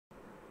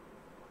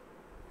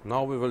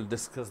Now we will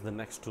discuss the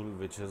next tool,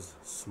 which is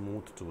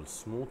smooth tool.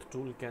 Smooth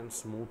tool can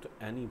smooth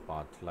any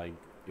path. Like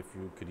if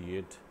you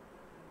create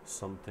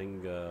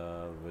something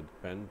with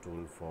pen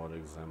tool, for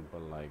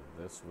example, like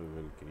this, we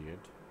will create,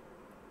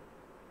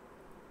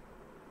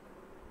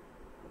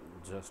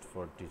 just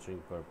for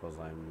teaching purpose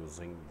I am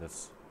using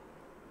this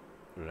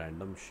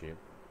random shape.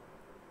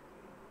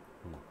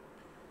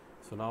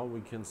 So now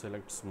we can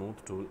select smooth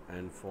tool,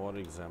 and for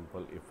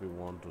example, if we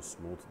want to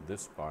smooth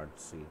this part,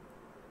 see,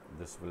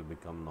 this will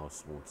become now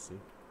smooth. See,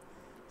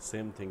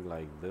 same thing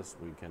like this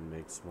we can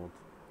make smooth.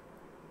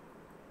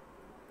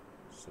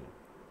 See,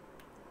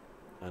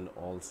 and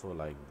also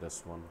like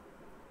this one,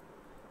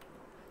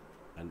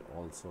 and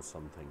also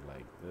something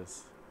like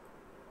this,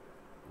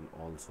 and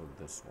also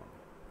this one.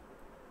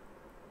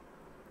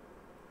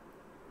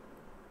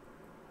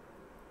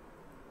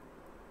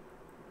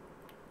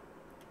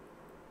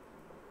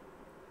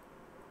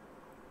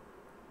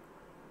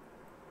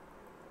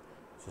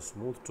 So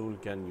smooth tool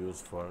can use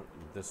for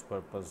this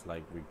purpose,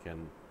 like we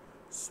can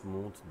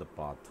smooth the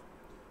path.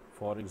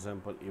 For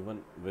example,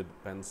 even with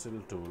pencil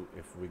tool,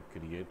 if we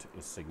create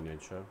a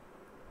signature,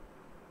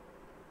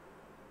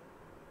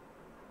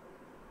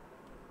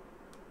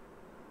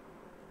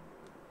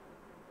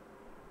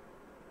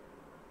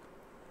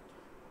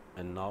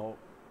 and now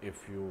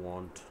if you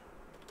want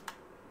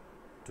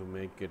to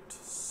make it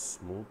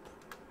smooth,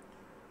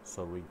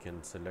 so we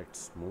can select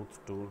smooth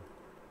tool,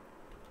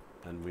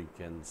 and we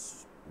can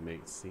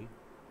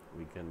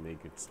we can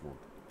make it smooth.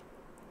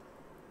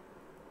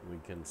 We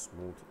can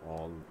smooth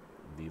all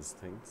these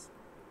things.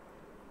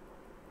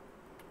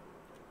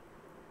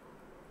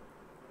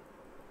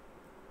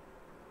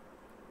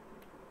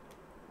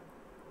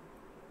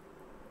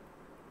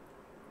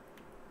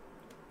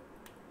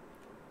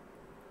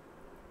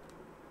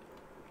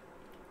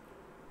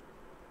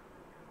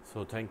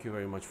 So thank you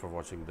very much for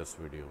watching this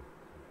video.